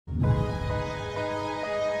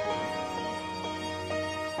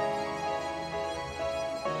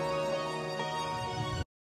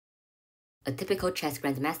A typical chess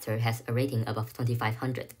grandmaster has a rating above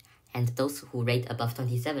 2500, and those who rate above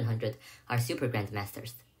 2700 are super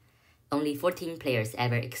grandmasters. Only 14 players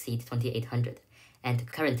ever exceed 2800, and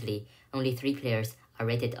currently, only 3 players are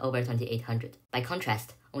rated over 2800. By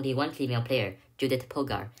contrast, only one female player, Judith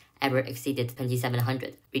Polar, ever exceeded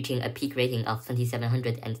 2700, reaching a peak rating of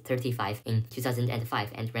 2735 in 2005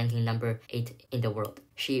 and ranking number 8 in the world.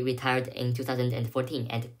 She retired in 2014,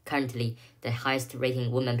 and currently the highest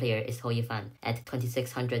rating woman player is Hou Yifan at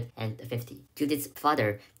 2650. Judith's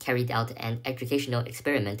father carried out an educational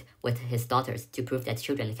experiment with his daughters to prove that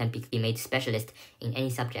children can be made specialists in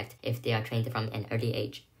any subject if they are trained from an early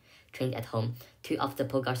age. Trained at home, 2 of the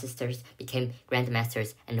Polgar sisters became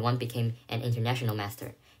grandmasters and 1 became an international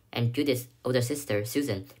master, and Judith's older sister,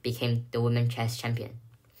 Susan, became the women chess champion.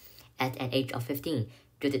 At an age of 15,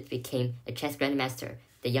 Judith became a chess grandmaster,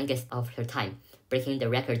 the youngest of her time, breaking the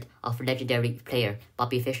record of legendary player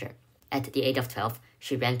Bobby Fischer. At the age of 12,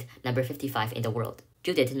 she ranked number 55 in the world.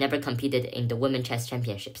 Judith never competed in the women chess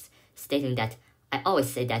championships, stating that, "I always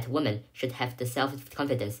say that women should have the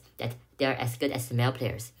self-confidence that they are as good as male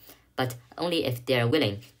players, but only if they are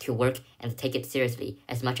willing to work and take it seriously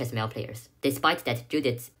as much as male players." Despite that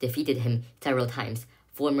Judith defeated him several times,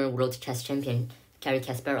 former world chess champion Garry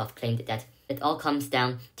Kasparov claimed that it all comes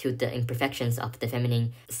down to the imperfections of the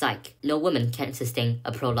feminine psyche. No woman can sustain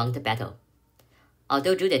a prolonged battle.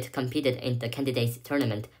 Although Judith competed in the candidates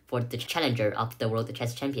tournament for the challenger of the world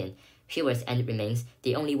chess champion, she was and remains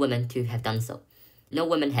the only woman to have done so. No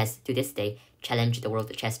woman has, to this day, challenged the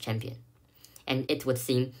world chess champion, and it would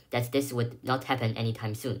seem that this would not happen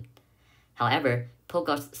anytime soon. However,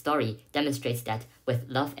 Polgar's story demonstrates that with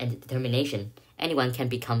love and determination, anyone can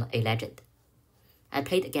become a legend. I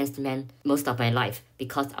played against men most of my life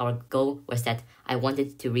because our goal was that I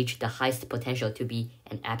wanted to reach the highest potential to be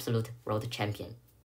an absolute world champion.